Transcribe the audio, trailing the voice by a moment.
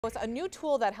It's a new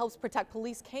tool that helps protect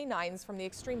police canines from the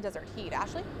extreme desert heat.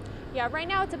 Ashley? Yeah, right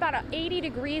now it's about 80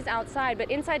 degrees outside,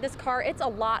 but inside this car, it's a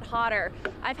lot hotter.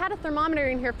 I've had a thermometer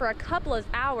in here for a couple of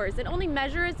hours. It only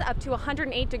measures up to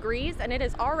 108 degrees, and it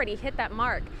has already hit that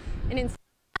mark. And in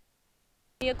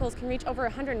vehicles can reach over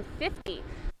 150. You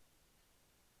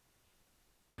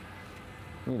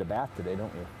need a bath today,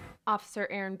 don't you? Officer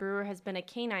Aaron Brewer has been a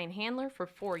canine handler for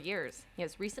 4 years. He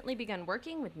has recently begun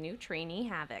working with new trainee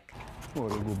Havoc.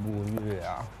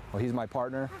 Yeah. Well, he's my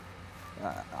partner.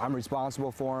 I'm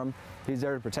responsible for him. He's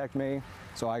there to protect me,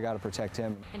 so I got to protect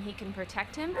him. And he can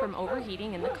protect him from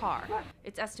overheating in the car.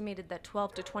 It's estimated that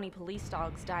 12 to 20 police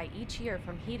dogs die each year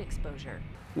from heat exposure.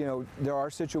 You know, there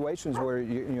are situations where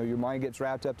your mind gets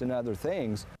wrapped up in other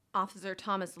things. Officer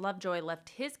Thomas Lovejoy left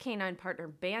his canine partner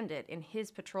Bandit in his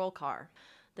patrol car.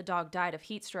 The dog died of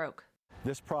heat stroke.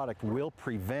 This product will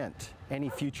prevent any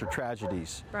future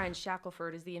tragedies. Brian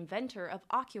Shackelford is the inventor of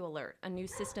Ocualert, a new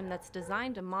system that's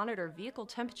designed to monitor vehicle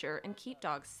temperature and keep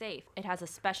dogs safe. It has a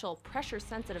special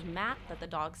pressure-sensitive mat that the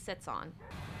dog sits on.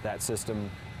 That system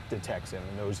detects him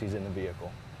and knows he's in the vehicle.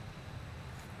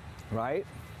 Right?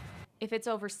 If it's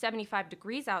over 75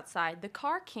 degrees outside, the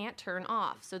car can't turn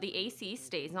off, so the AC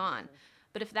stays on.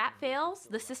 But if that fails,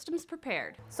 the system's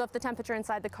prepared. So if the temperature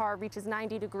inside the car reaches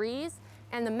 90 degrees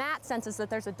and the mat senses that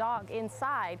there's a dog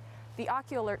inside, the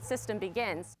Ocualert system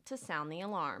begins to sound the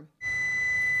alarm.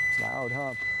 It's loud,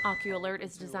 huh? Ocualert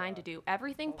is designed to do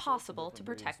everything possible to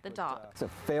protect the dog. It's a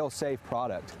fail-safe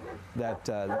product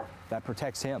that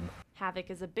protects him. Havoc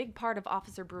is a big part of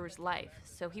Officer Brewer's life,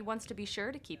 so he wants to be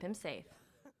sure to keep him safe.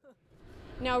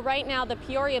 Now, right now, the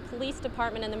Peoria Police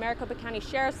Department and the Maricopa County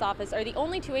Sheriff's Office are the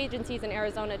only two agencies in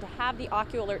Arizona to have the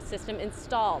Ocualert system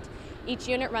installed. Each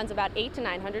unit runs about $800 to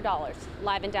 $900.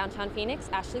 Live in downtown Phoenix,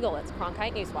 Ashley Golitz,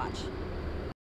 Cronkite Newswatch.